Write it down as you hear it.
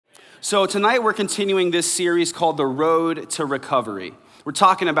So tonight we're continuing this series called The Road to Recovery. We're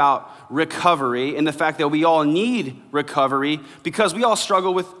talking about recovery and the fact that we all need recovery because we all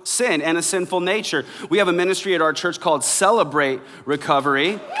struggle with sin and a sinful nature. We have a ministry at our church called Celebrate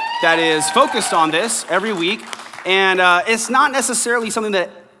Recovery that is focused on this every week. And it's not necessarily something that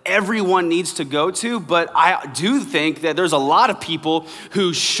everyone needs to go to, but I do think that there's a lot of people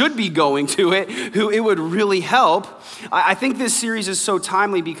who should be going to it, who it would really help. I think this series is so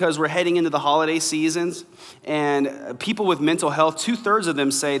timely because we're heading into the holiday seasons, and people with mental health, 2/3 of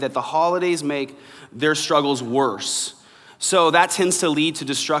them say that the holidays make their struggles worse. So that tends to lead to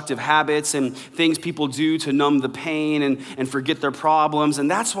destructive habits and things people do to numb the pain and forget their problems. And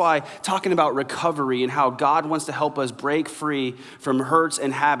that's why talking about recovery and how God wants to help us break free from hurts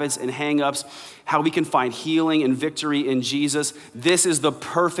and habits and hang-ups, how we can find healing and victory in Jesus, this is the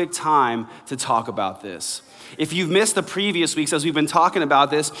perfect time to talk about this. If you've missed the previous weeks as we've been talking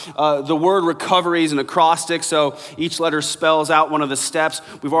about this, the word recovery is an acrostic, so each letter spells out one of the steps.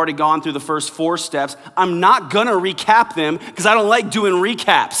 We've already gone through the first 4 steps. I'm not gonna recap them because I don't like doing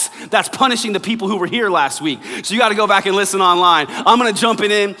recaps. That's punishing the people who were here last week. So you gotta go back and listen online. I'm gonna jump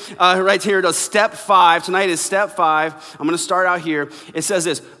in right here to step 5. Tonight is step 5. I'm gonna start out here. It says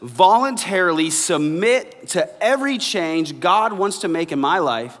this: voluntarily submit to every change God wants to make in my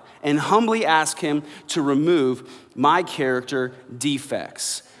life and humbly ask him to remove my character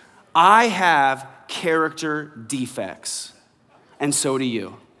defects. I have character defects, and so do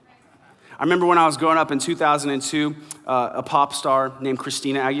you. I remember when I was growing up in 2002, a pop star named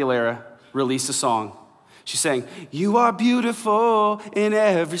Christina Aguilera released a song. She sang, "You are beautiful in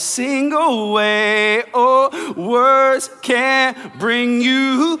every single way. Oh, words can't bring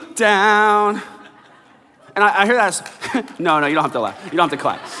you down." And I hear that. No, you don't have to laugh. You don't have to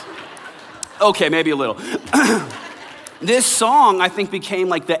clap. Okay, maybe a little. This song, I think, became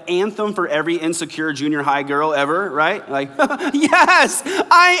like the anthem for every insecure junior high girl ever, right? Like, yes,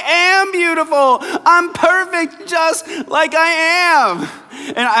 I am beautiful. I'm perfect just like I am.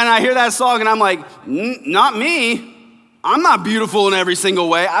 And I hear that song and I'm like, not me. I'm not beautiful in every single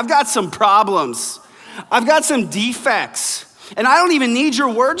way. I've got some problems. I've got some defects. And I don't even need your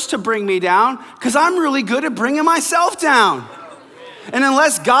words to bring me down because I'm really good at bringing myself down. And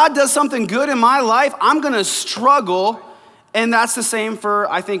unless God does something good in my life, I'm gonna struggle. And that's the same for,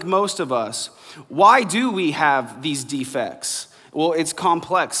 I think, most of us. Why do we have these defects? Well, it's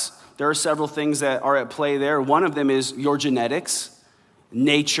complex. There are several things that are at play there. One of them is your genetics,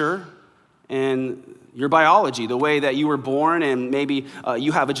 nature, and your biology, the way that you were born, and maybe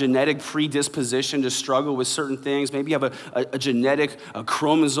you have a genetic predisposition to struggle with certain things. Maybe you have a genetic,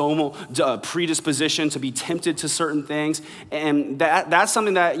 chromosomal predisposition to be tempted to certain things. And that's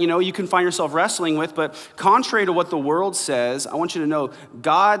something that, you can find yourself wrestling with. But contrary to what the world says, I want you to know,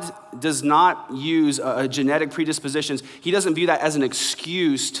 God does not use genetic predispositions. He doesn't view that as an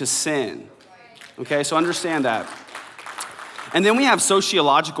excuse to sin. Okay, so understand that. And then we have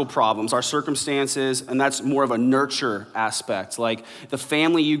sociological problems, our circumstances, and that's more of a nurture aspect, like the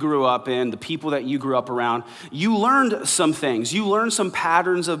family you grew up in, the people that you grew up around. You learned some things. You learned some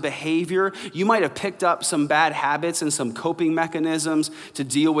patterns of behavior. You might have picked up some bad habits and some coping mechanisms to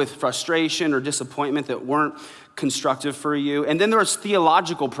deal with frustration or disappointment that weren't constructive for you. And then there's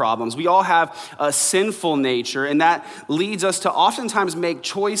theological problems. We all have a sinful nature, and that leads us to oftentimes make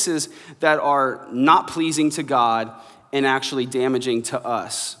choices that are not pleasing to God and actually damaging to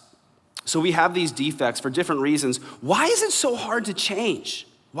us. So we have these defects for different reasons. Why is it so hard to change?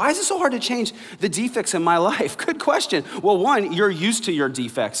 Why is it so hard to change the defects in my life? Good question. Well, one, you're used to your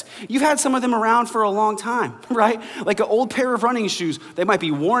defects. You've had some of them around for a long time, right? Like an old pair of running shoes. They might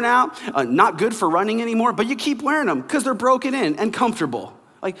be worn out, not good for running anymore, but you keep wearing them because they're broken in and comfortable.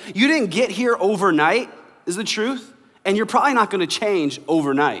 Like, you didn't get here overnight, is the truth, and you're probably not gonna change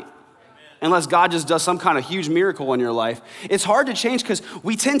overnight unless God just does some kind of huge miracle in your life. It's hard to change because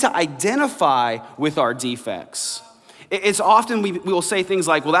we tend to identify with our defects. It's often we will say things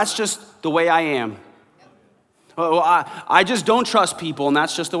like, well, that's just the way I am. Well, I just don't trust people, and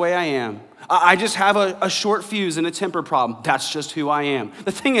that's just the way I am. I just have a short fuse and a temper problem. That's just who I am.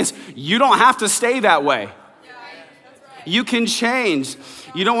 The thing is, you don't have to stay that way. You can change.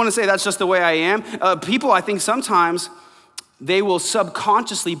 You don't want to say that's just the way I am. People, I think sometimes, they will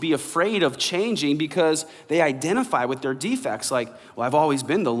subconsciously be afraid of changing because they identify with their defects. Like, well, I've always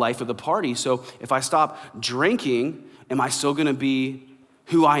been the life of the party, so if I stop drinking, am I still gonna be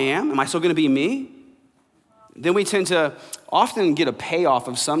who I am? Am I still gonna be me? Then we tend to often get a payoff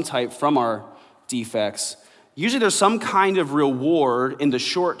of some type from our defects. usually there's some kind of reward in the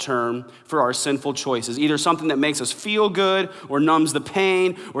short term for our sinful choices. Either something that makes us feel good or numbs the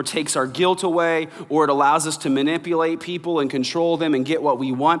pain or takes our guilt away, or it allows us to manipulate people and control them and get what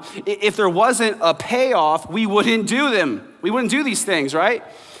we want. If there wasn't a payoff, we wouldn't do them. We wouldn't do these things, right?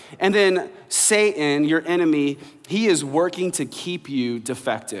 And then Satan, your enemy, he is working to keep you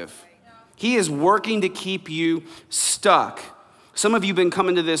defective. He is working to keep you stuck. Some of you have been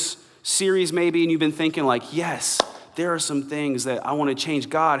coming to this series maybe, and you've been thinking like, yes, there are some things that I want to change.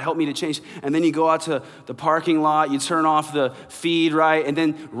 God, help me to change. And then you go out to the parking lot, you turn off the feed, right? And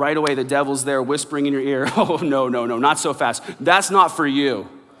then right away the devil's there whispering in your ear, oh, no, not so fast. That's not for you.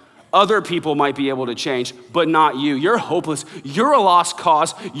 Other people might be able to change, but not you. You're hopeless. You're a lost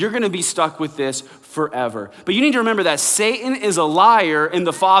cause. You're going to be stuck with this forever. But you need to remember that Satan is a liar and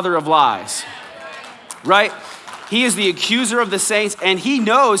the father of lies, right? He is the accuser of the saints, and he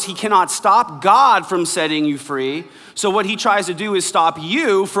knows he cannot stop God from setting you free. So what he tries to do is stop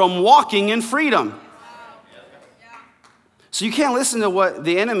you from walking in freedom. So you can't listen to what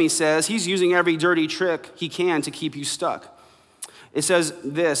the enemy says. He's using every dirty trick he can to keep you stuck. It says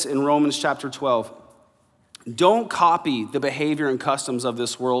this in Romans chapter 12. Don't copy the behavior and customs of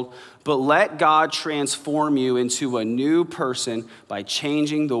this world, but let God transform you into a new person by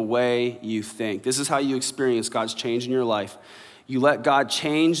changing the way you think. This is how you experience God's change in your life. You let God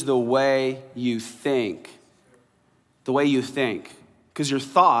change the way you think. The way you think. Because your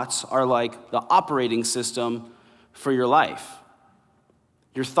thoughts are like the operating system for your life.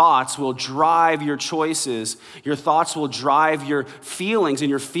 Your thoughts will drive your choices. Your thoughts will drive your feelings, and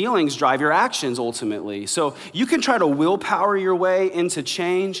your feelings drive your actions ultimately. So you can try to willpower your way into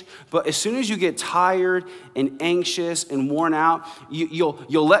change, but as soon as you get tired and anxious and worn out, you'll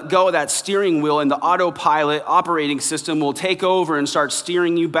let go of that steering wheel, and the autopilot operating system will take over and start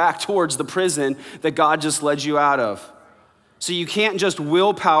steering you back towards the prison that God just led you out of. So you can't just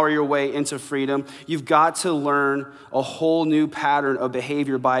willpower your way into freedom. You've got to learn a whole new pattern of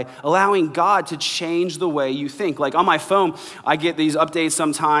behavior by allowing God to change the way you think. Like on my phone, I get these updates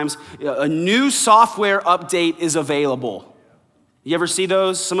sometimes. A new software update is available. You ever see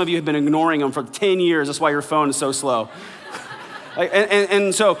those? Some of you have been ignoring them for 10 years. That's why your phone is so slow.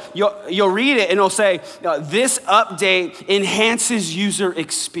 And so you'll read it and it'll say, this update enhances user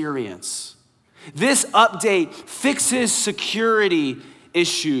experience. This update fixes security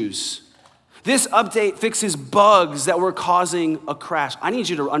issues. This update fixes bugs that were causing a crash. I need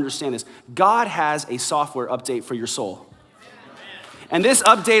you to understand this. God has a software update for your soul. And this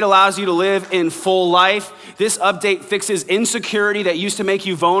update allows you to live in full life. This update fixes insecurity that used to make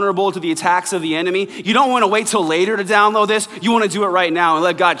you vulnerable to the attacks of the enemy. You don't want to wait till later to download this. You want to do it right now and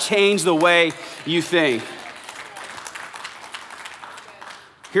let God change the way you think.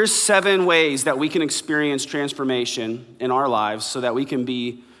 Here's 7 ways that we can experience transformation in our lives so that we can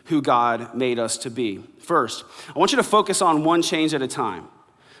be who God made us to be. First, I want you to focus on one change at a time.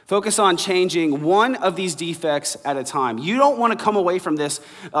 Focus on changing one of these defects at a time. You don't want to come away from this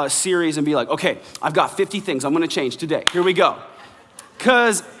series and be like, okay, I've got 50 things I'm going to change today. Here we go.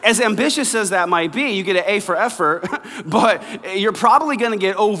 Because as ambitious as that might be, you get an A for effort, but you're probably going to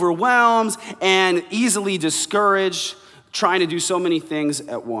get overwhelmed and easily discouraged trying to do so many things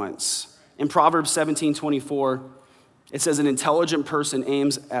at once. In Proverbs 17:24, it says, an intelligent person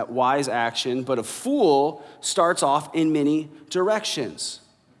aims at wise action, but a fool starts off in many directions.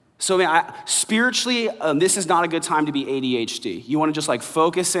 So spiritually, this is not a good time to be ADHD. You want to just like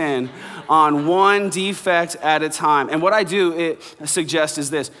focus in on one defect at a time. And what I do, it suggests is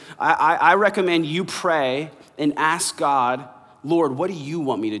this. I recommend you pray and ask God, Lord, what do you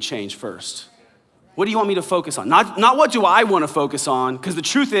want me to change first? What do you want me to focus on? Not what do I want to focus on, because the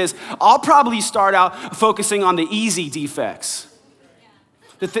truth is, I'll probably start out focusing on the easy defects.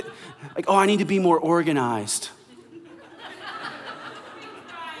 Like, I need to be more organized.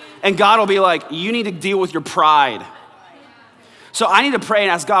 And God will be like, you need to deal with your pride. So I need to pray and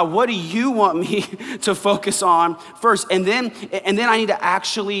ask God, what do you want me to focus on first? And then I need to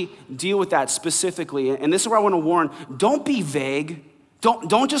actually deal with that specifically. And this is where I want to warn, don't be vague.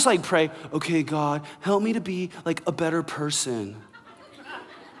 Don't just like pray, okay, God, help me to be like a better person.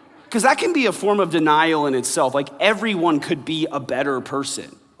 Because that can be a form of denial in itself. Like everyone could be a better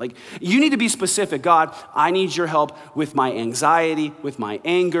person. Like you need to be specific. God, I need your help with my anxiety, with my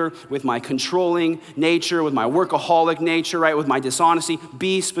anger, with my controlling nature, with my workaholic nature, right? With my dishonesty.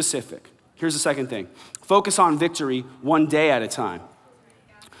 Be specific. Here's the second thing. Focus on victory one day at a time.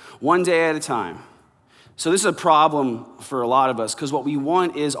 One day at a time. So this is a problem for a lot of us because what we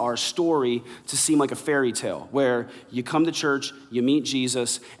want is our story to seem like a fairy tale where you come to church, you meet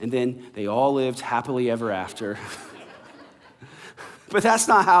Jesus, and then they all lived happily ever after. But that's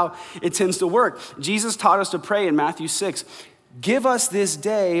not how it tends to work. Jesus taught us to pray in Matthew 6, give us this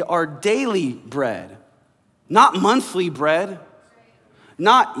day our daily bread, not monthly bread,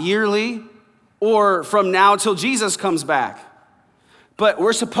 not yearly, or from now till Jesus comes back. But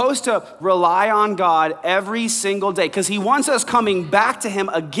we're supposed to rely on God every single day because he wants us coming back to him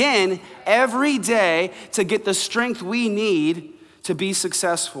again every day to get the strength we need to be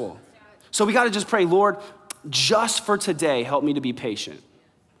successful. So we got to just pray, Lord, just for today, help me to be patient.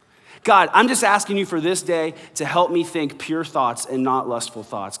 God, I'm just asking you for this day to help me think pure thoughts and not lustful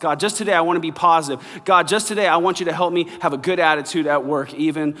thoughts. God, just today I want to be positive. God, just today I want you to help me have a good attitude at work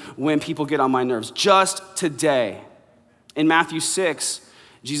even when people get on my nerves. Just today. In Matthew 6,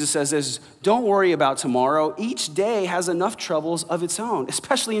 Jesus says this, don't worry about tomorrow. Each day has enough troubles of its own,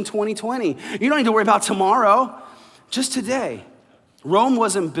 especially in 2020. You don't need to worry about tomorrow, just today. Rome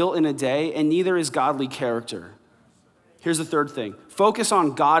wasn't built in a day, and neither is godly character. Here's the third thing. Focus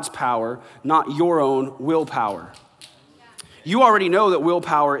on God's power, not your own willpower. You already know that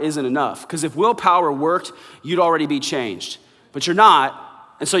willpower isn't enough, because if willpower worked, you'd already be changed. But you're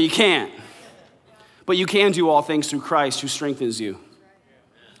not, and so you can't. But you can do all things through Christ who strengthens you.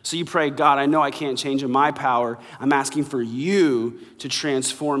 So you pray, God, I know I can't change in my power. I'm asking for you to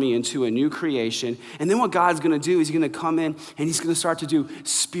transform me into a new creation. And then what God's gonna do is he's gonna come in and he's gonna start to do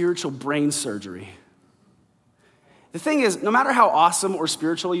spiritual brain surgery. The thing is, no matter how awesome or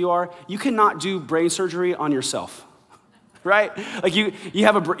spiritual you are, you cannot do brain surgery on yourself, right? Like you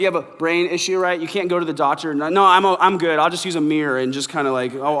have a brain issue, right? You can't go to the doctor. No, I'm good. I'll just use a mirror and just kind of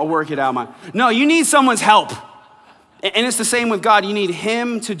like, I'll work it out. No, you need someone's help. And it's the same with God. You need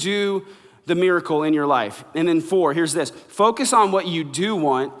him to do the miracle in your life. And then 4, here's this. Focus on what you do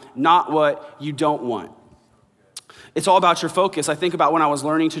want, not what you don't want. It's all about your focus. I think about when I was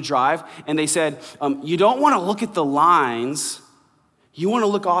learning to drive, and they said, you don't want to look at the lines. You want to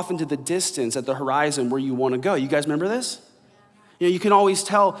look off into the distance at the horizon where you want to go. You guys remember this? You know, you can always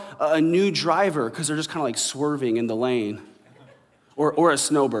tell a new driver because they're just kind of like swerving in the lane. Or a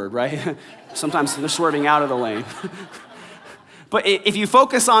snowbird, right? Sometimes they're swerving out of the lane. But if you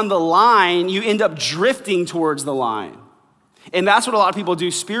focus on the line, you end up drifting towards the line. And that's what a lot of people do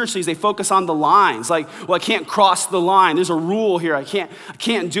spiritually is they focus on the lines. Like, well, I can't cross the line. There's a rule here. I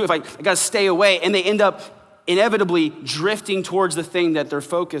can't do it. I got to stay away. And they end up inevitably drifting towards the thing that they're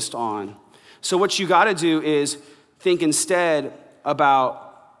focused on. So what you got to do is think instead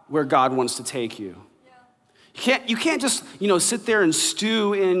about where God wants to take you. You can't just, sit there and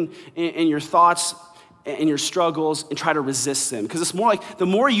stew in your thoughts and your struggles and try to resist them. Because it's more like the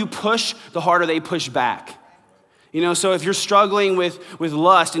more you push, the harder they push back. So if you're struggling with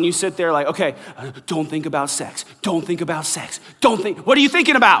lust and you sit there like, okay, don't think about sex. Don't think about sex. What are you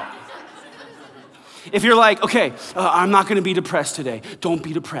thinking about? If you're like, okay, I'm not gonna be depressed today. Don't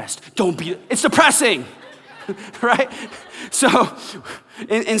be depressed. It's depressing, right? So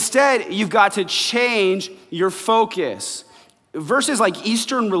instead, you've got to change your focus. Versus like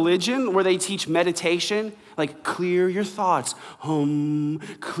Eastern religion where they teach meditation, like clear your thoughts,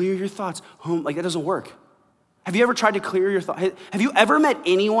 clear your thoughts, like that doesn't work. Have you ever tried to clear your thoughts? Have you ever met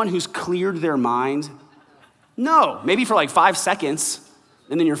anyone who's cleared their mind? No, maybe for like 5 seconds,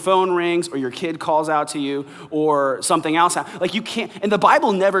 and then your phone rings or your kid calls out to you or something else. Like you can't, and the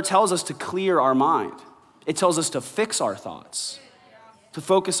Bible never tells us to clear our mind. It tells us to fix our thoughts, to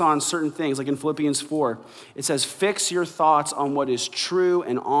focus on certain things. Like in Philippians 4, it says, fix your thoughts on what is true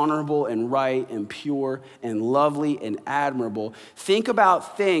and honorable and right and pure and lovely and admirable. Think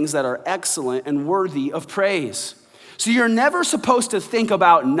about things that are excellent and worthy of praise. So you're never supposed to think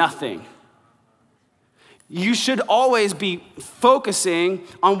about nothing. You should always be focusing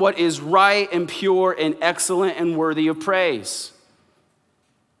on what is right and pure and excellent and worthy of praise.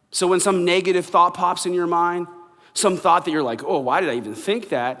 So when some negative thought pops in your mind, some thought that you're like, oh, why did I even think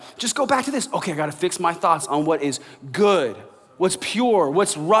that? Just go back to this. Okay, I gotta fix my thoughts on what is good, what's pure,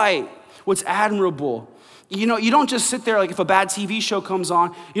 what's right, what's admirable. You don't just sit there like if a bad TV show comes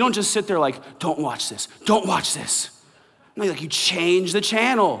on, you don't just sit there like, don't watch this. No, like you change the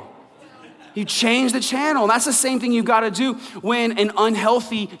channel. You change the channel. And that's the same thing you've got to do when an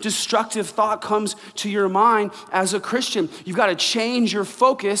unhealthy, destructive thought comes to your mind as a Christian. You've got to change your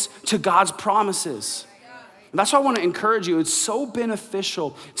focus to God's promises. And that's why I want to encourage you. It's so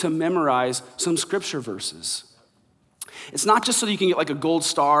beneficial to memorize some scripture verses. It's not just so that you can get like a gold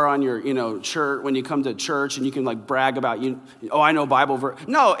star on your, shirt when you come to church and you can like brag about, I know Bible verse.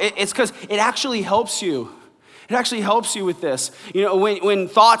 No, it's because it actually helps you. It actually helps you with this. When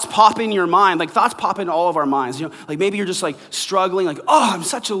thoughts pop in your mind, like thoughts pop in all of our minds, like maybe you're just like struggling, like, I'm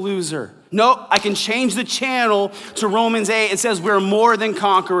such a loser. No, I can change the channel to Romans 8. It says we're more than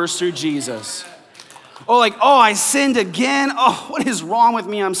conquerors through Jesus. I sinned again. Oh, what is wrong with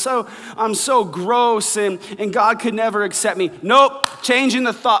me? I'm so gross and God could never accept me. Nope, changing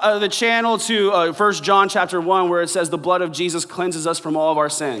the channel to 1 John chapter 1 where it says the blood of Jesus cleanses us from all of our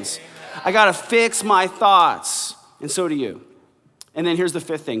sins. I got to fix my thoughts, and so do you. And then here's the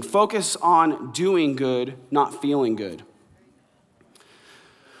fifth thing. Focus on doing good, not feeling good.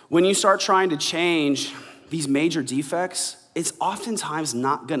 When you start trying to change these major defects, it's oftentimes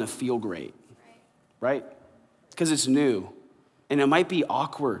not going to feel great, right? Because it's new, and it might be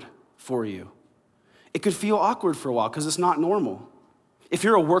awkward for you. It could feel awkward for a while because it's not normal. If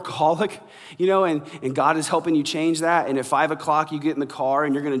you're a workaholic, and God is helping you change that, and at 5 o'clock you get in the car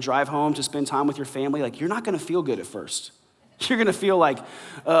and you're gonna drive home to spend time with your family, like you're not gonna feel good at first. You're gonna feel like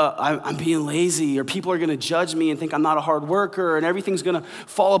I'm being lazy, or people are gonna judge me and think I'm not a hard worker, and everything's gonna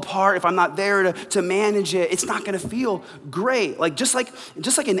fall apart if I'm not there to manage it. It's not gonna feel great. Just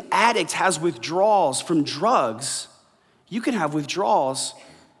like an addict has withdrawals from drugs, you can have withdrawals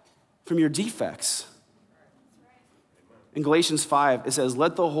from your defects. In Galatians 5, it says,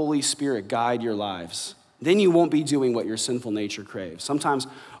 let the Holy Spirit guide your lives. Then you won't be doing what your sinful nature craves. Sometimes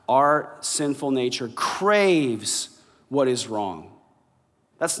our sinful nature craves what is wrong.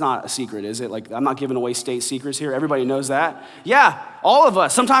 That's not a secret, is it? Like, I'm not giving away state secrets here. Everybody knows that. Yeah, all of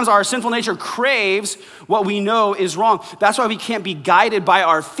us. Sometimes our sinful nature craves what we know is wrong. That's why we can't be guided by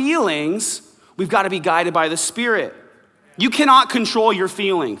our feelings. We've got to be guided by the Spirit. You cannot control your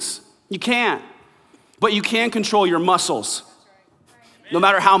feelings. You can't. But you can control your muscles, no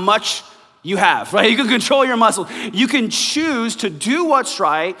matter how much you have, right? You can control your muscles. You can choose to do what's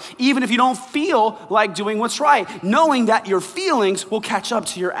right, even if you don't feel like doing what's right, knowing that your feelings will catch up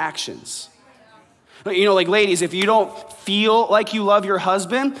to your actions. Like ladies, if you don't feel like you love your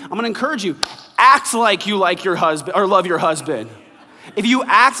husband, I'm gonna encourage you, act like you like your husband or love your husband. If you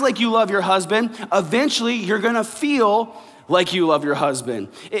act like you love your husband, eventually you're gonna feel like you love your husband.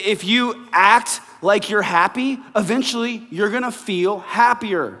 If you act like you're happy, eventually you're gonna feel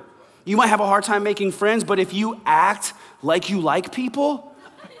happier. You might have a hard time making friends, but if you act like you like people,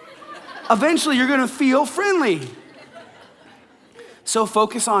 eventually you're gonna feel friendly. So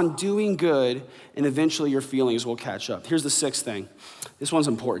focus on doing good, and eventually your feelings will catch up. Here's the sixth thing. This one's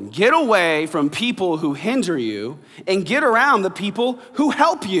important. Get away from people who hinder you and get around the people who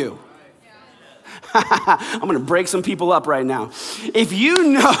help you. I'm gonna break some people up right now. If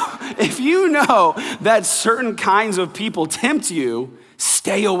you know that certain kinds of people tempt you,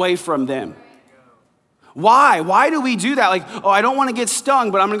 stay away from them. Why? Why do we do that? I don't want to get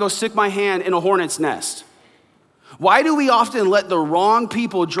stung, but I'm gonna go stick my hand in a hornet's nest. Why do we often let the wrong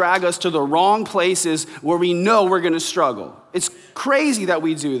people drag us to the wrong places where we know we're gonna struggle? It's crazy that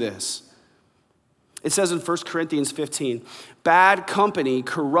we do this. It says in 1 Corinthians 15, bad company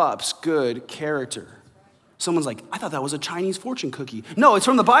corrupts good character. Someone's like, I thought that was a Chinese fortune cookie. No, it's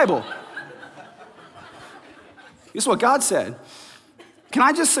from the Bible. This is what God said. Can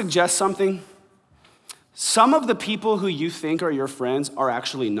I just suggest something? Some of the people who you think are your friends are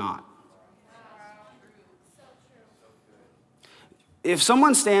actually not. If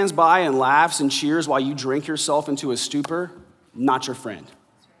someone stands by and laughs and cheers while you drink yourself into a stupor, not your friend.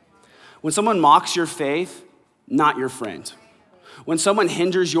 When someone mocks your faith, not your friend. When someone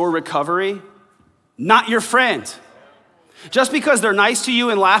hinders your recovery, not your friend. Just because they're nice to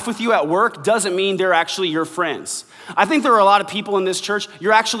you and laugh with you at work doesn't mean they're actually your friends. I think there are a lot of people in this church,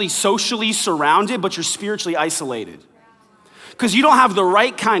 you're actually socially surrounded, but you're spiritually isolated. Because you don't have the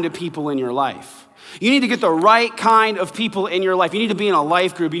right kind of people in your life. You need to get the right kind of people in your life. You need to be in a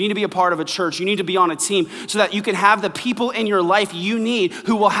life group. You need to be a part of a church. You need to be on a team so that you can have the people in your life you need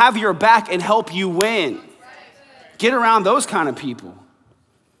who will have your back and help you win. Get around those kind of people.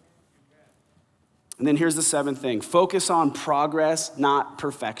 And then here's the seventh thing. Focus on progress, not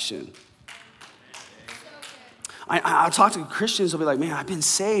perfection. I'll talk to Christians, they'll be like, man, I've been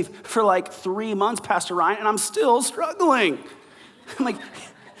saved for like 3 months, Pastor Ryan, and I'm still struggling. I'm like,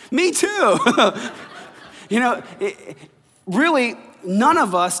 me too. Really, none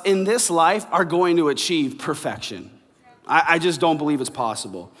of us in this life are going to achieve perfection. I just don't believe it's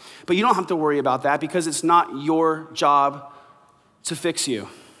possible. But you don't have to worry about that because it's not your job to fix you.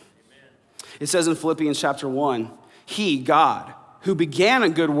 It says in Philippians chapter 1, He, God, who began a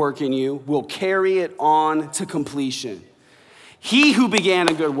good work in you, will carry it on to completion. He who began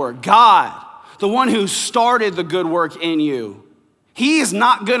a good work, God, the one who started the good work in you, he is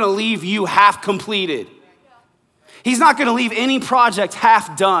not gonna leave you half completed. He's not gonna leave any project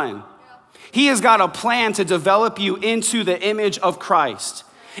half done. He has got a plan to develop you into the image of Christ.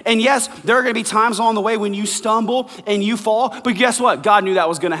 And yes, there are gonna be times along the way when you stumble and you fall, but guess what? God knew that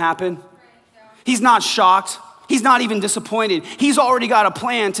was gonna happen. He's not shocked. He's not even disappointed. He's already got a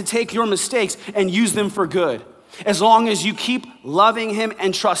plan to take your mistakes and use them for good, as long as you keep loving him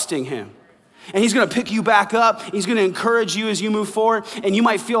and trusting him. And he's gonna pick you back up. He's gonna encourage you as you move forward. And you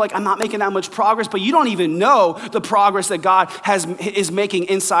might feel like, I'm not making that much progress, but you don't even know the progress that God is making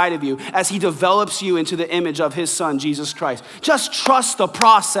inside of you as he develops you into the image of his son, Jesus Christ. Just trust the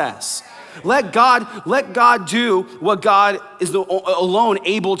process. Let God do what God is alone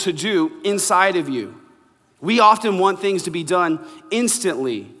able to do inside of you. We often want things to be done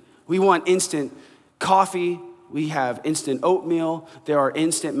instantly. We want instant coffee. We have instant oatmeal, there are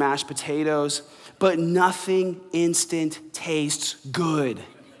instant mashed potatoes, but nothing instant tastes good.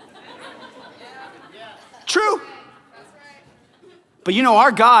 True. But you know,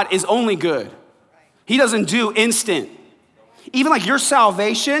 our God is only good. He doesn't do instant. Even like your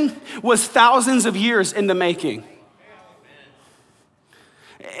salvation was thousands of years in the making.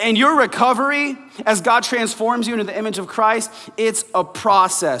 And your recovery, as God transforms you into the image of Christ, it's a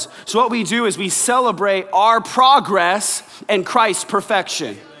process. So what we do is we celebrate our progress and Christ's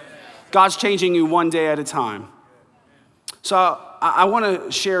perfection. God's changing you one day at a time. So I want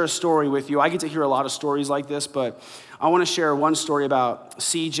to share a story with you. I get to hear a lot of stories like this, but I want to share one story about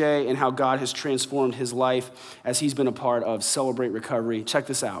CJ and how God has transformed his life as he's been a part of Celebrate Recovery. Check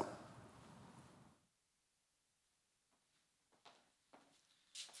this out.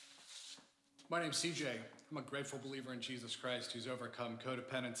 My name's CJ. I'm a grateful believer in Jesus Christ who's overcome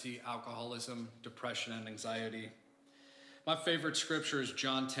codependency, alcoholism, depression, and anxiety. My favorite scripture is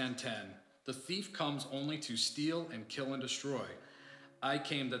John 10:10. The thief comes only to steal and kill and destroy. I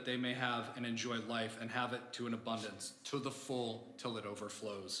came that they may have and enjoy life and have it to an abundance, to the full, till it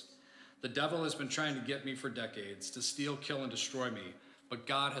overflows. The devil has been trying to get me for decades, to steal, kill, and destroy me, but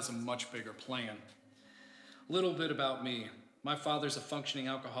God has a much bigger plan. A little bit about me. My father's a functioning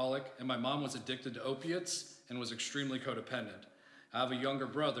alcoholic, and my mom was addicted to opiates and was extremely codependent. I have a younger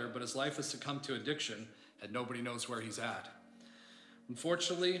brother, but his life has succumbed to addiction, and nobody knows where he's at.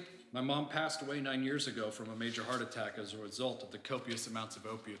 Unfortunately, my mom passed away 9 years ago from a major heart attack as a result of the copious amounts of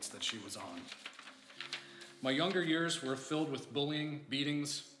opiates that she was on. My younger years were filled with bullying,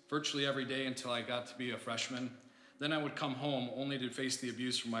 beatings, virtually every day until I got to be a freshman. Then I would come home only to face the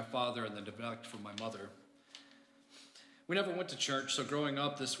abuse from my father and the neglect from my mother. We never went to church, so growing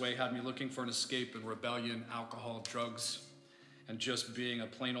up this way had me looking for an escape in rebellion, alcohol, drugs, and just being a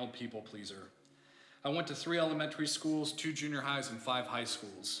plain old people pleaser. I went to 3 elementary schools, 2 junior highs, and 5 high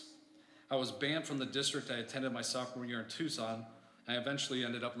schools. I was banned from the district I attended my sophomore year in Tucson. I eventually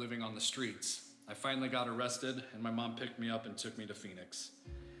ended up living on the streets. I finally got arrested, and my mom picked me up and took me to Phoenix.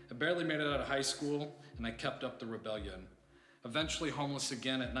 I barely made it out of high school, and I kept up the rebellion. Eventually homeless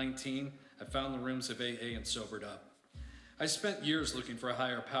again at 19, I found the rooms of AA and sobered up. I spent years looking for a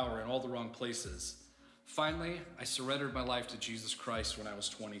higher power in all the wrong places. Finally, I surrendered my life to Jesus Christ when I was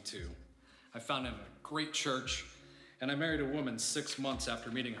 22. I found him a great church, and I married a woman 6 months after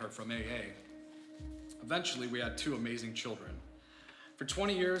meeting her from AA. Eventually, we had 2 amazing children. For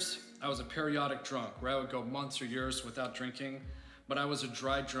 20 years, I was a periodic drunk, where I would go months or years without drinking, but I was a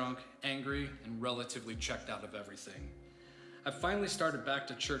dry drunk, angry, and relatively checked out of everything. I finally started back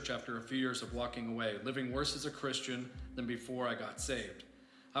to church after a few years of walking away, living worse as a Christian than before I got saved.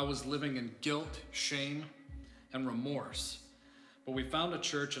 I was living in guilt, shame, and remorse. But we found a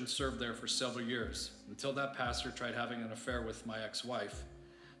church and served there for several years, until that pastor tried having an affair with my ex-wife.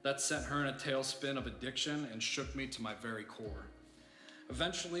 That sent her in a tailspin of addiction and shook me to my very core.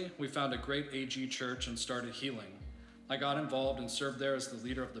 Eventually, we found a great AG church and started healing. I got involved and served there as the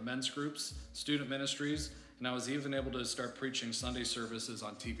leader of the men's groups, student ministries, and I was even able to start preaching Sunday services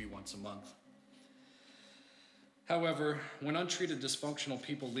on TV once a month. However, when untreated dysfunctional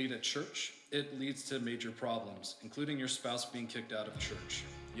people lead a church, it leads to major problems, including your spouse being kicked out of church.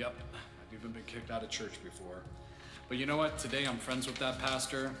 Yep, I've even been kicked out of church before. But you know what? Today I'm friends with that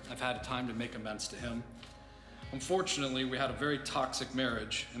pastor. I've had time to make amends to him. Unfortunately, we had a very toxic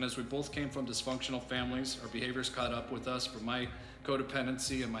marriage, and as we both came from dysfunctional families, our behaviors caught up with us from my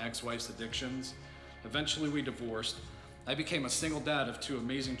codependency and my ex-wife's addictions. Eventually, we divorced. I became a single dad of 2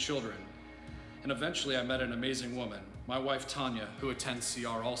 amazing children. And eventually, I met an amazing woman, my wife, Tanya, who attends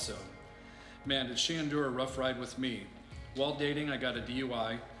CR also. Man, did she endure a rough ride with me. While dating, I got a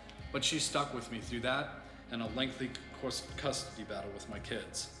DUI, but she stuck with me through that and a lengthy custody battle with my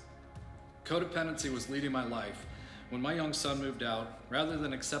kids. Codependency was leading my life. When my young son moved out, rather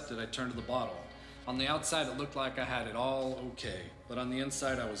than accept it, I turned to the bottle. On the outside, it looked like I had it all okay, but on the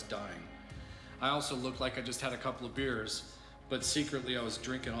inside, I was dying. I also looked like I just had a couple of beers, but secretly I was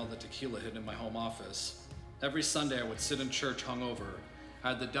drinking all the tequila hidden in my home office. Every Sunday, I would sit in church hungover. I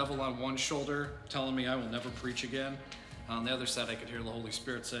had the devil on one shoulder telling me I will never preach again, and on the other side, I could hear the Holy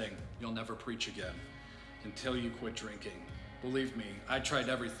Spirit saying, "You'll never preach again until you quit drinking." Believe me, I tried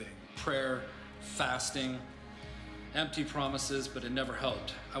everything: prayer, fasting, empty promises, but it never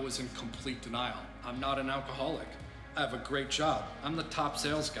helped. I was in complete denial. I'm not an alcoholic. I have a great job. I'm the top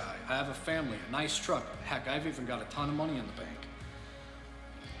sales guy. I have a family, a nice truck. Heck, I've even got a ton of money in the bank.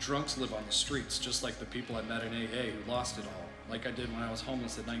 Drunks live on the streets, just like the people I met in AA who lost it all, like I did when I was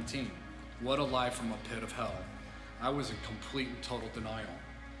homeless at 19. What a lie from a pit of hell. I was in complete and total denial.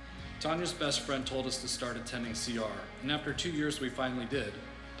 Tanya's best friend told us to start attending CR, and after 2 years we finally did.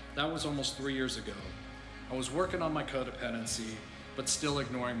 That was almost 3 years ago. I was working on my codependency, but still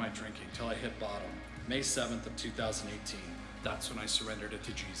ignoring my drinking till I hit bottom. May 7th of 2018. That's when I surrendered it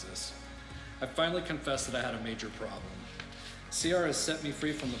to Jesus. I finally confessed that I had a major problem. CR has set me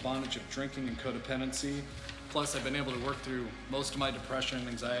free from the bondage of drinking and codependency. Plus, I've been able to work through most of my depression and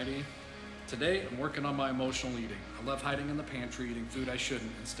anxiety. Today, I'm working on my emotional eating. I love hiding in the pantry, eating food I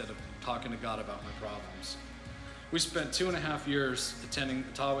shouldn't, instead of talking to God about my problems. We spent 2.5 years attending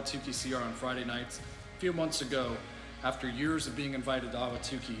Ahwatukee CR on Friday nights. A few months ago, after years of being invited to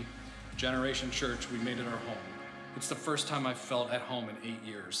Ahwatukee Generation Church, we made it our home. It's the first time I've felt at home in 8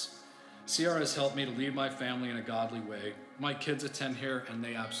 years. CR has helped me to lead my family in a godly way. My kids attend here and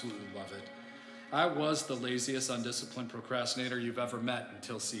they absolutely love it. I was the laziest, undisciplined procrastinator you've ever met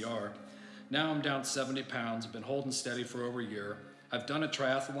until CR. Now I'm down 70 pounds, been holding steady for over a year. I've done a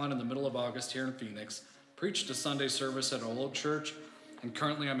triathlon in the middle of August here in Phoenix, preached a Sunday service at our old church, and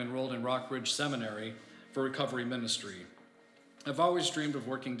currently I'm enrolled in Rockridge Seminary for recovery ministry. I've always dreamed of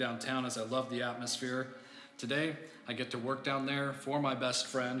working downtown as I love the atmosphere. Today, I get to work down there for my best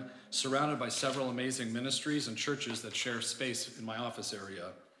friend, surrounded by several amazing ministries and churches that share space in my office area.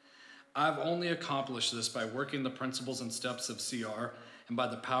 I've only accomplished this by working the principles and steps of CR and by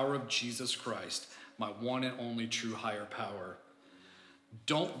the power of Jesus Christ, my one and only true higher power.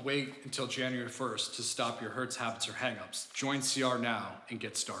 Don't wait until January 1st to stop your hurts, habits, or hangups. Join CR now and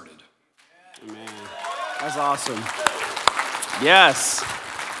get started. Amen. That's awesome. Yes.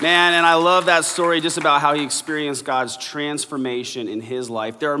 Man, and I love that story just about how he experienced God's transformation in his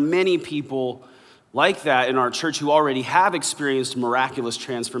life. There are many people like that in our church who already have experienced miraculous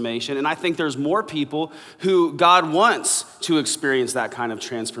transformation. And I think there's more people who God wants to experience that kind of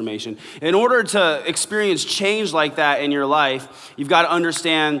transformation. In order to experience change like that in your life, you've got to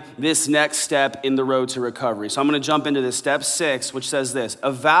understand this next step in the road to recovery. So I'm going to jump into this step 6, which says this: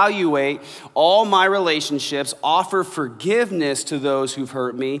 evaluate all my relationships, offer forgiveness to those who've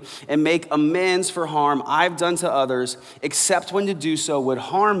hurt me, and make amends for harm I've done to others, except when to do so would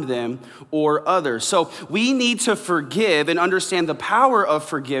harm them or others. So we need to forgive and understand the power of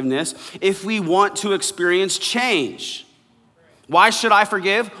forgiveness if we want to experience change. Why should I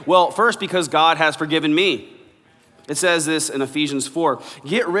forgive? Well, first, because God has forgiven me. It says this in Ephesians 4,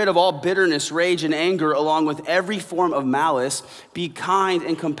 get rid of all bitterness, rage, and anger, along with every form of malice. Be kind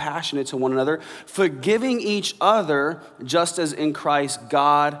and compassionate to one another, forgiving each other, just as in Christ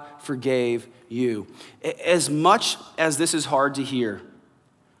God forgave you. As much as this is hard to hear,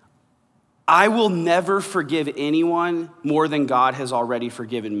 I will never forgive anyone more than God has already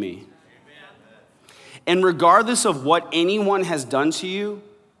forgiven me. And regardless of what anyone has done to you,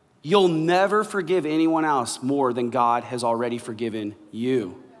 you'll never forgive anyone else more than God has already forgiven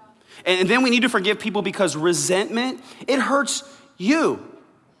you. And then we need to forgive people because resentment, it hurts you.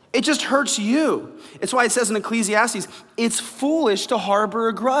 It just hurts you. It's why it says in Ecclesiastes, it's foolish to harbor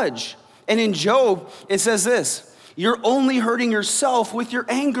a grudge. And in Job, it says this: you're only hurting yourself with your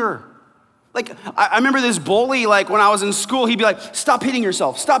anger. Like, I remember this bully, like when I was in school, he'd be like, stop hitting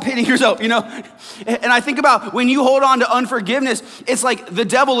yourself, you know? And I think about when you hold on to unforgiveness, it's like the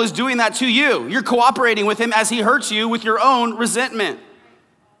devil is doing that to you. You're cooperating with him as he hurts you with your own resentment.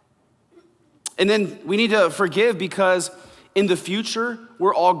 And then we need to forgive because in the future,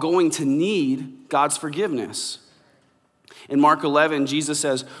 we're all going to need God's forgiveness. In Mark 11, Jesus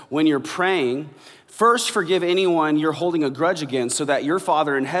says, when you're praying, first forgive anyone you're holding a grudge against so that your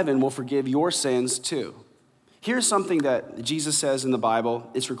Father in heaven will forgive your sins too. Here's something that Jesus says in the Bible.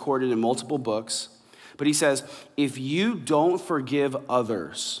 It's recorded in multiple books. But he says, if you don't forgive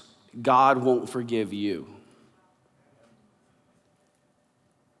others, God won't forgive you.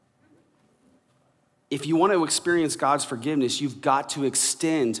 if you want to experience God's forgiveness, you've got to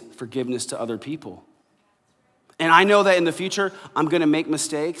extend forgiveness to other people. And I know that in the future, I'm gonna make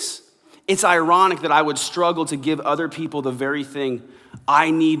mistakes. It's ironic that I would struggle to give other people the very thing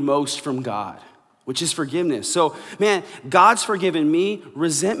I need most from God, which is forgiveness. So, man, God's forgiven me,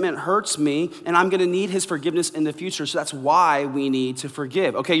 resentment hurts me, and I'm gonna need his forgiveness in the future. So that's why we need to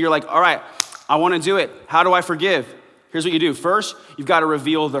forgive. Okay, you're like, all right, I wanna do it. How do I forgive? Here's what you do. First, you've gotta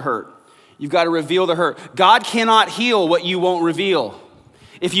reveal the hurt. You've gotta reveal the hurt. God cannot heal what you won't reveal.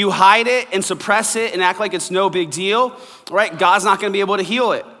 If you hide it and suppress it and act like it's no big deal, right, God's not gonna be able to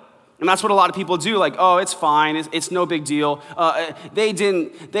heal it. And that's what a lot of people do, like, oh, it's fine, it's no big deal. They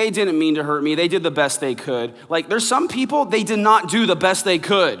didn't mean to hurt me, they did the best they could. Like, there's some people, they did not do the best they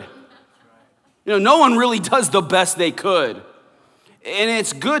could. You know, no one really does the best they could. And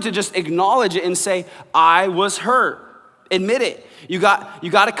it's good to just acknowledge it and say, I was hurt. Admit it. You got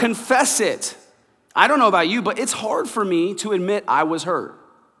to confess it. I don't know about you, but it's hard for me to admit I was hurt.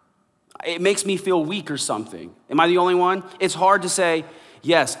 It makes me feel weak or something. Am I the only one? It's hard to say,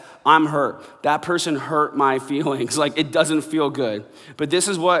 yes, I'm hurt. That person hurt my feelings. Like, it doesn't feel good. But this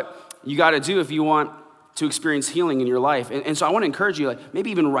is what you got to do if you want to experience healing in your life. And so I want to encourage you, like, maybe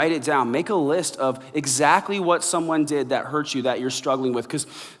even write it down. Make a list of exactly what someone did that hurt you, that you're struggling with. Because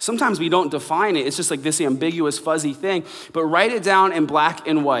sometimes we don't define it. It's just like this ambiguous, fuzzy thing. But write it down in black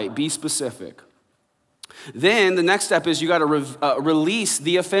and white. Be specific. Then the next step is you got to release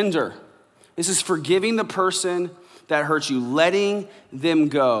the offender. This is forgiving the person that hurt you, letting them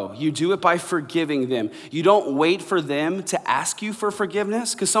go. You do it by forgiving them. You don't wait for them to ask you for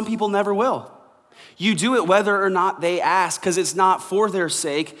forgiveness, because some people never will. You do it whether or not they ask, because it's not for their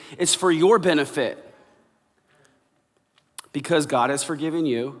sake, it's for your benefit. Because God has forgiven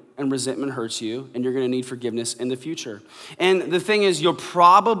you and resentment hurts you, and you're gonna need forgiveness in the future. And the thing is, you'll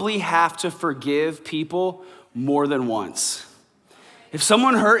probably have to forgive people more than once. If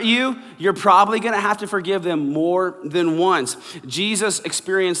someone hurt you, you're probably gonna have to forgive them more than once. Jesus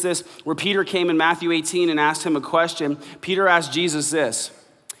experienced this where Peter came in Matthew 18 and asked him a question. Peter asked Jesus this.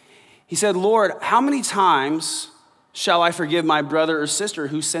 He said, Lord, how many times shall I forgive my brother or sister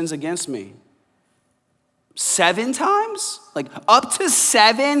who sins against me? 7 times? Like up to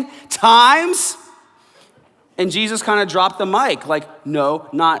 7 times? And Jesus kind of dropped the mic, like, no,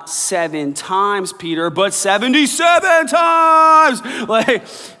 not 7 times, Peter, but 77 times. Like,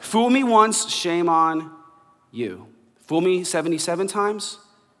 fool me once, shame on you. Fool me 77 times,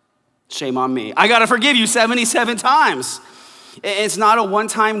 shame on me. I gotta forgive you 77 times. It's not a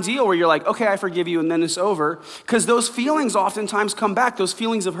one-time deal where you're like, okay, I forgive you, and then it's over. Because those feelings oftentimes come back. Those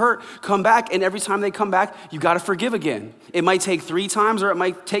feelings of hurt come back, and every time they come back, you gotta forgive again. It might take 3 times, or it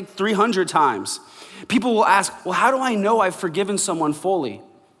might take 300 times. People will ask, well, how do I know I've forgiven someone fully?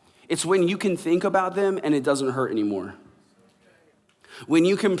 It's when you can think about them and it doesn't hurt anymore. When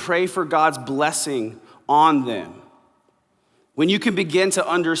you can pray for God's blessing on them. When you can begin to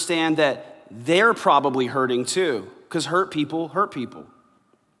understand that they're probably hurting too, because hurt people hurt people.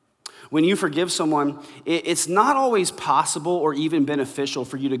 When you forgive someone, it's not always possible or even beneficial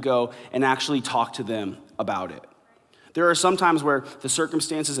for you to go and actually talk to them about it. There are some times where the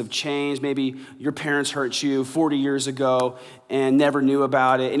circumstances have changed. Maybe your parents hurt you 40 years ago and never knew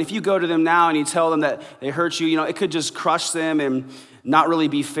about it. And if you go to them now and you tell them that they hurt you, it could just crush them and not really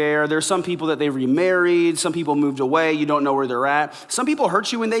be fair. There are some people that they remarried. Some people moved away. You don't know where they're at. Some people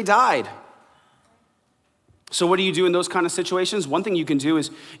hurt you when they died. So what do you do in those kind of situations? One thing you can do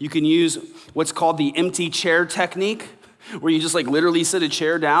is you can use what's called the empty chair technique, where you just like literally sit a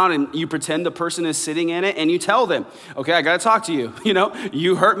chair down and you pretend the person is sitting in it and you tell them, okay, I gotta talk to you.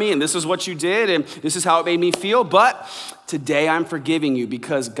 You hurt me and this is what you did and this is how it made me feel, but today I'm forgiving you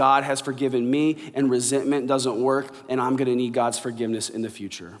because God has forgiven me and resentment doesn't work and I'm gonna need God's forgiveness in the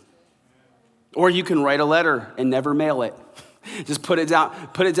future. Or you can write a letter and never mail it. Just put it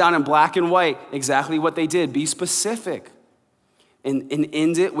down in black and white, exactly what they did. Be specific and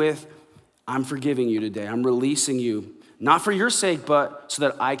end it with, I'm forgiving you today. I'm releasing you. Not for your sake, but so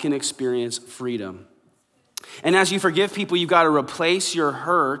that I can experience freedom. And as you forgive people, you've got to replace your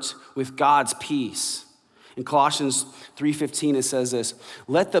hurt with God's peace. In Colossians 3:15, it says this,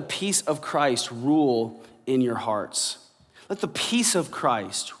 let the peace of Christ rule in your hearts. Let the peace of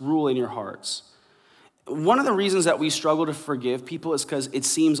Christ rule in your hearts. One of the reasons that we struggle to forgive people is because it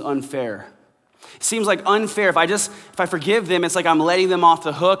seems unfair. It seems like unfair. If I forgive them, it's like I'm letting them off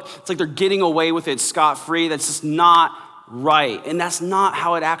the hook. It's like they're getting away with it scot-free. That's just not right. And that's not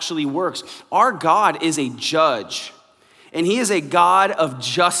how it actually works. Our God is a judge, and he is a God of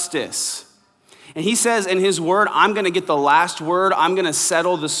justice. And he says in his word, I'm gonna get the last word, I'm gonna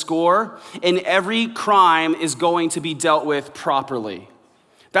settle the score, and every crime is going to be dealt with properly.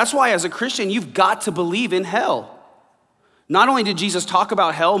 That's why as a Christian, you've got to believe in hell. Not only did Jesus talk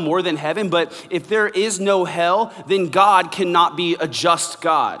about hell more than heaven, but if there is no hell, then God cannot be a just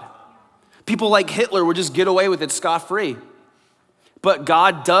God. People like Hitler would just get away with it scot-free. But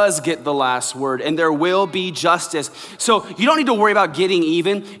God does get the last word, and there will be justice. So you don't need to worry about getting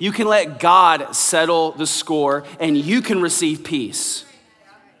even. You can let God settle the score, and you can receive peace.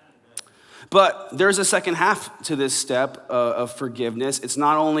 But there's a second half to this step of forgiveness. It's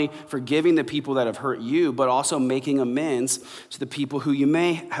not only forgiving the people that have hurt you, but also making amends to the people who you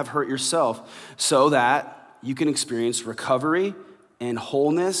may have hurt yourself so that you can experience recovery and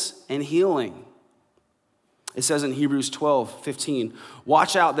wholeness and healing. It says in Hebrews 12:15,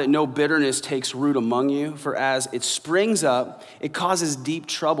 watch out that no bitterness takes root among you, for as it springs up, it causes deep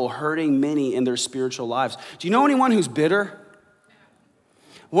trouble, hurting many in their spiritual lives. Do you know anyone who's bitter?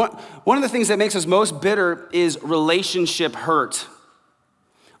 One of the things that makes us most bitter is relationship hurt.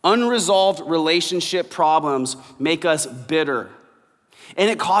 Unresolved relationship problems make us bitter, and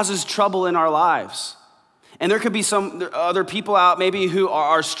it causes trouble in our lives. And there could be some other people out maybe who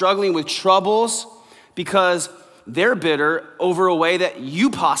are struggling with troubles because they're bitter over a way that you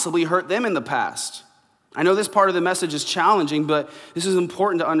possibly hurt them in the past. I know this part of the message is challenging, but this is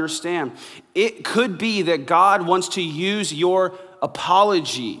important to understand. It could be that God wants to use your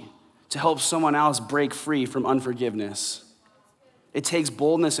apology to help someone else break free from unforgiveness. It takes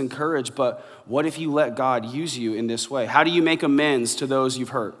boldness and courage, but what if you let God use you in this way? How do you make amends to those you've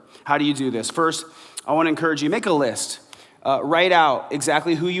hurt? How do you do this? First, I want to encourage you, make a list. Write out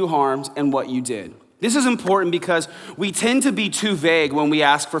exactly who you harmed and what you did. This is important because we tend to be too vague when we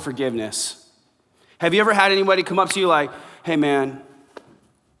ask for forgiveness. Have you ever had anybody come up to you like, hey man,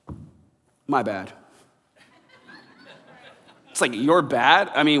 my bad? It's like, you're bad?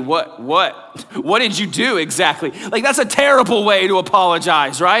 I mean, what did you do exactly? Like, that's a terrible way to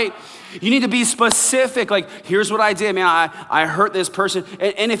apologize, right? You need to be specific. Like, here's what I did, man. I hurt this person.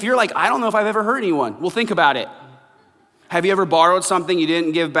 And if you're like, I don't know if I've ever hurt anyone, well, think about it. Have you ever borrowed something you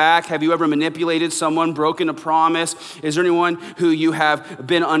didn't give back? Have you ever manipulated someone, broken a promise? Is there anyone who you have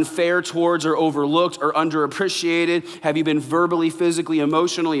been unfair towards or overlooked or underappreciated? Have you been verbally, physically,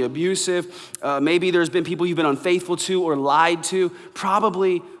 emotionally abusive? Maybe there's been people you've been unfaithful to or lied to.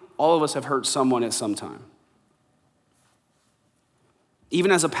 Probably all of us have hurt someone at some time.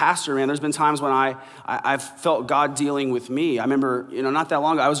 Even as a pastor, man, there's been times when I've felt God dealing with me. I remember, not that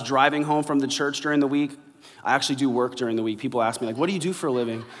long ago, I was driving home from the church during the week. I actually do work during the week. People ask me, like, what do you do for a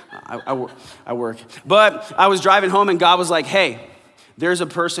living? I work. But I was driving home and God was like, hey, there's a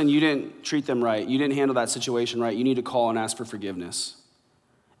person, you didn't treat them right. You didn't handle that situation right. You need to call and ask for forgiveness.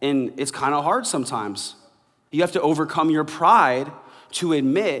 And it's kind of hard sometimes. You have to overcome your pride to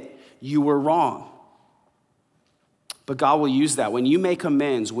admit you were wrong. But God will use that. When you make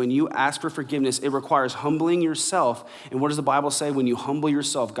amends, when you ask for forgiveness, it requires humbling yourself. And what does the Bible say? When you humble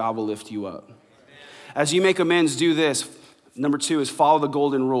yourself, God will lift you up. As you make amends, do this. Number 2 is follow the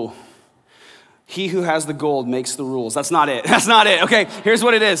golden rule. He who has the gold makes the rules. That's not it. That's not it. Okay, here's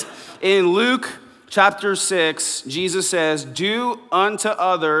what it is. In Luke chapter 6, Jesus says, do unto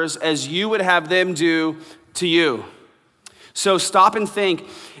others as you would have them do to you. So stop and think,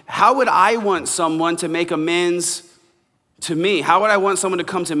 how would I want someone to make amends to me? How would I want someone to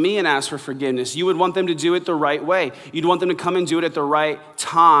come to me and ask for forgiveness? You would want them to do it the right way. You'd want them to come and do it at the right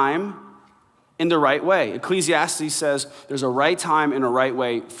time, in the right way. Ecclesiastes says there's a right time and a right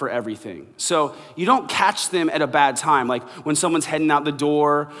way for everything. So you don't catch them at a bad time, like when someone's heading out the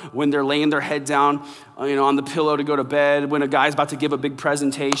door, when they're laying their head down, on the pillow to go to bed, when a guy's about to give a big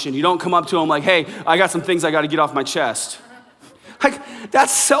presentation. You don't come up to him like, hey, I got some things I got to get off my chest. Like,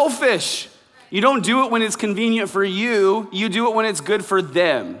 that's selfish. You don't do it when it's convenient for you. You do it when it's good for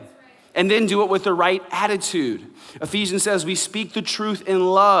them. And then do it with the right attitude. Ephesians says we speak the truth in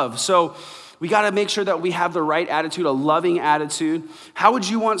love. So we got to make sure that we have the right attitude, a loving attitude. How would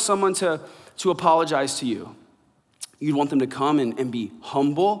you want someone to apologize to you? You'd want them to come and be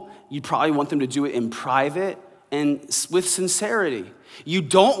humble. You'd probably want them to do it in private and with sincerity. You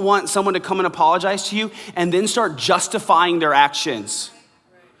don't want someone to come and apologize to you and then start justifying their actions.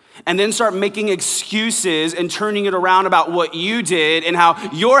 And then start making excuses and turning it around about what you did and how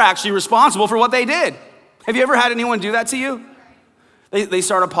you're actually responsible for what they did. Have you ever had anyone do that to you? They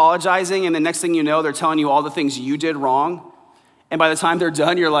start apologizing, and the next thing you know, they're telling you all the things you did wrong. And by the time they're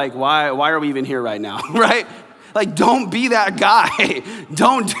done, you're like, why are we even here right now, right? Like, don't be that guy.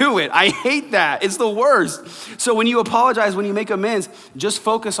 Don't do it. I hate that. It's the worst. So when you apologize, when you make amends, just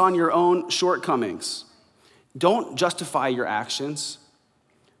focus on your own shortcomings. Don't justify your actions.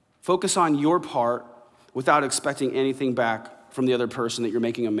 Focus on your part without expecting anything back from the other person that you're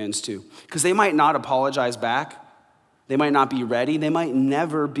making amends to. Because they might not apologize back. They might not be ready. They might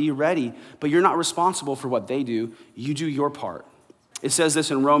never be ready. But you're not responsible for what they do. You do your part. It says this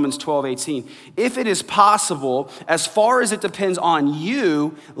in Romans 12:18. If it is possible, as far as it depends on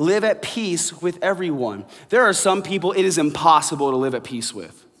you, live at peace with everyone. There are some people it is impossible to live at peace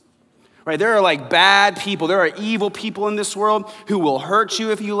with. Right? There are like bad people. There are evil people in this world who will hurt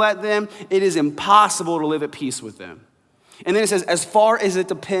you if you let them. It is impossible to live at peace with them. And then it says, as far as it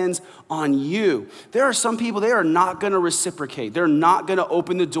depends on you. There are some people, they are not going to reciprocate. They're not going to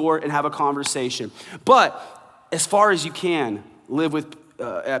open the door and have a conversation. But as far as you can, live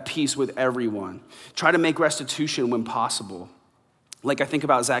at peace with everyone. Try to make restitution when possible. Like I think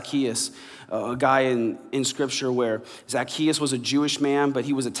about Zacchaeus, a guy in scripture where Zacchaeus was a Jewish man, but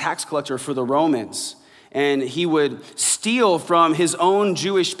he was a tax collector for the Romans. And he would steal from his own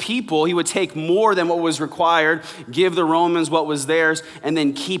Jewish people. He would take more than what was required, give the Romans what was theirs, and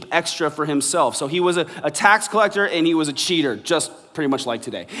then keep extra for himself. So he was a tax collector and he was a cheater, just pretty much like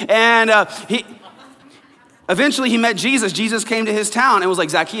today. And eventually he met Jesus. Jesus came to his town and was like,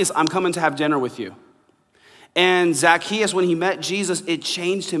 Zacchaeus, I'm coming to have dinner with you. And Zacchaeus, when he met Jesus, it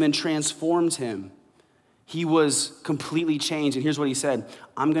changed him and transformed him. He was completely changed. And here's what he said: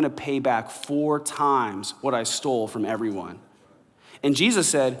 I'm going to pay back 4 times what I stole from everyone. And Jesus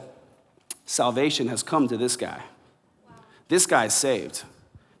said, salvation has come to this guy. Wow. This guy's saved.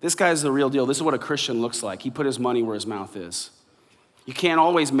 This guy's the real deal. This is what a Christian looks like. He put his money where his mouth is. You can't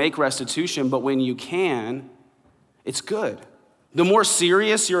always make restitution, but when you can, it's good. The more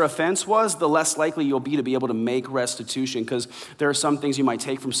serious your offense was, the less likely you'll be to be able to make restitution, because there are some things you might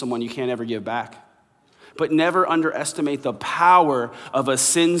take from someone you can't ever give back. But never underestimate the power of a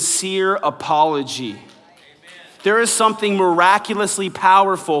sincere apology. Amen. There is something miraculously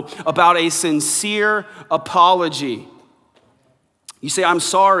powerful about a sincere apology. You say, I'm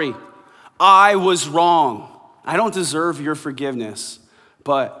sorry. I was wrong. I don't deserve your forgiveness,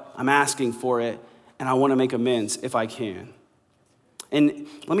 but I'm asking for it, and I want to make amends if I can. And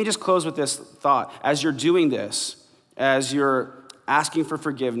let me just close with this thought. As you're doing this, as you're asking for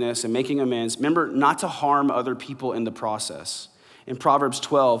forgiveness and making amends, remember not to harm other people in the process. In Proverbs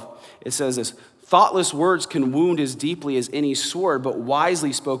 12, it says this: thoughtless words can wound as deeply as any sword, but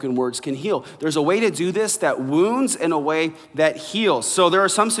wisely spoken words can heal. There's a way to do this that wounds and a way that heals. So there are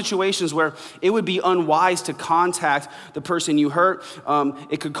some situations where it would be unwise to contact the person you hurt.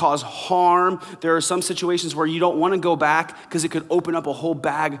 It could cause harm. There are some situations where you don't want to go back because it could open up a whole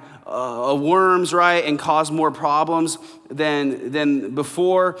bag of worms, right, and cause more problems than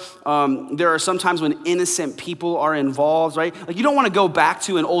before. There are some times when innocent people are involved, right? Like you don't want to go back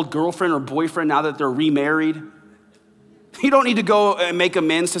to an old girlfriend or boyfriend now that they're remarried. You don't need to go and make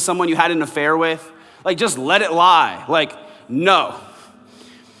amends to someone you had an affair with. Like just let it lie. Like, no.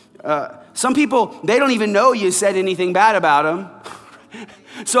 Some people, they don't even know you said anything bad about them.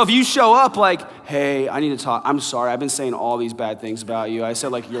 So if you show up like, hey, I need to talk. I'm sorry. I've been saying all these bad things about you. I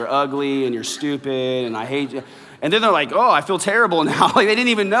said like you're ugly and you're stupid and I hate you. And then they're like, oh, I feel terrible now. Like they didn't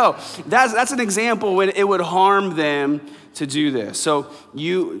even know. That's an example when it would harm them to do this. So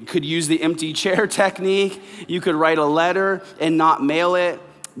you could use the empty chair technique. You could write a letter and not mail it,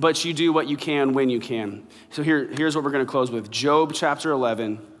 but you do what you can when you can. So here's what we're going to close with. Job chapter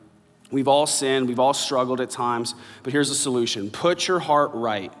 11. We've all sinned. We've all struggled at times, but here's the solution. Put your heart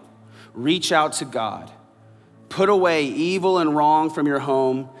right. Reach out to God. Put away evil and wrong from your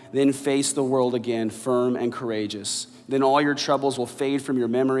home, then face the world again, firm and courageous. Then all your troubles will fade from your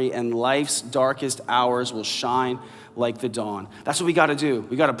memory, and life's darkest hours will shine like the dawn. That's what we got to do.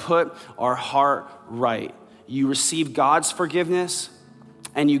 We got to put our heart right. You receive God's forgiveness,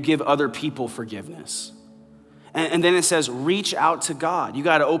 and you give other people forgiveness. And then it says, reach out to God. You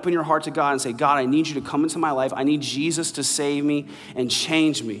got to open your heart to God and say, God, I need you to come into my life. I need Jesus to save me and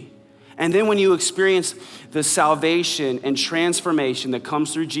change me. And then when you experience the salvation and transformation that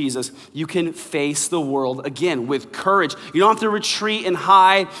comes through Jesus, you can face the world again with courage. You don't have to retreat and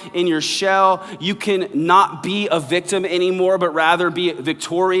hide in your shell. You can not be a victim anymore, but rather be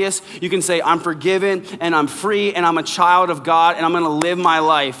victorious. You can say, I'm forgiven and I'm free and I'm a child of God and I'm going to live my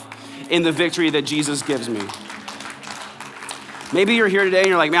life in the victory that Jesus gives me. Maybe you're here today and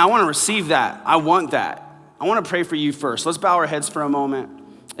you're like, man, I want to receive that. I want that. I want to pray for you first. Let's bow our heads for a moment.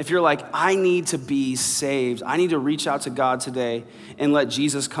 if you're like, I need to be saved, I need to reach out to God today and let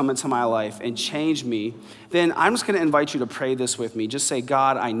Jesus come into my life and change me, then I'm just gonna invite you to pray this with me. Just say,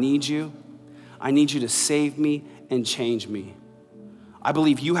 God, I need you. I need you to save me and change me. I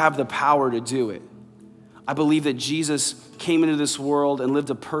believe you have the power to do it. I believe that Jesus came into this world and lived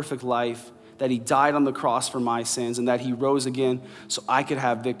a perfect life, that he died on the cross for my sins, and that he rose again so I could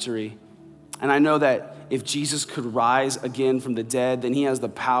have victory. And I know that if Jesus could rise again from the dead, then he has the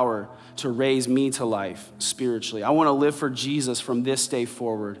power to raise me to life spiritually. I want to live for Jesus from this day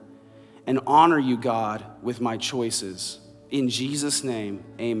forward and honor you, God, with my choices. In Jesus' name,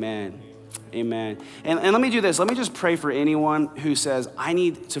 amen. Amen. And let me do this. Let me just pray for anyone who says, I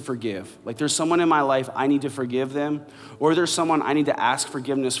need to forgive. Like there's someone in my life, I need to forgive them. Or there's someone I need to ask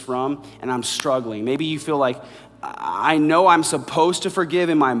forgiveness from, and I'm struggling. Maybe you feel like, I know I'm supposed to forgive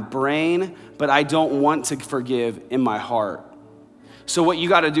in my brain, but I don't want to forgive in my heart. So what you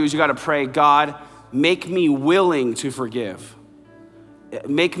got to do is you got to pray, God, make me willing to forgive.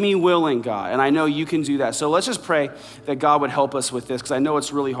 Make me willing, God. And I know you can do that. So let's just pray that God would help us with this, because I know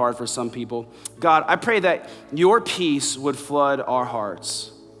it's really hard for some people. God, I pray that your peace would flood our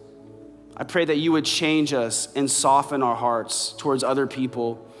hearts. I pray that you would change us and soften our hearts towards other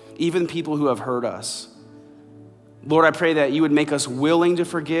people, even people who have hurt us. Lord, I pray that you would make us willing to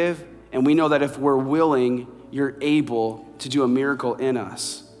forgive, and we know that if we're willing, you're able to do a miracle in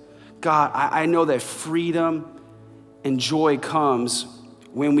us. God, I know that freedom and joy comes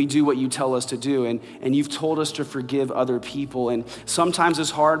when we do what you tell us to do, and you've told us to forgive other people, and sometimes it's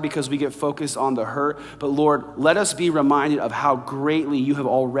hard because we get focused on the hurt, but Lord, let us be reminded of how greatly you have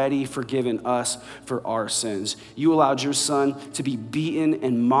already forgiven us for our sins. You allowed your son to be beaten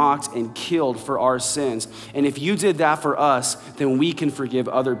and mocked and killed for our sins, and if you did that for us, then we can forgive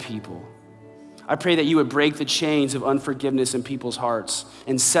other people. I pray that you would break the chains of unforgiveness in people's hearts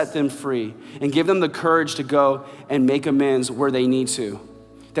and set them free and give them the courage to go and make amends where they need to.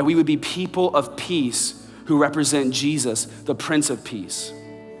 That we would be people of peace who represent Jesus, the Prince of Peace.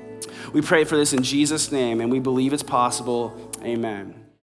 We pray for this in Jesus' name, and we believe it's possible. Amen.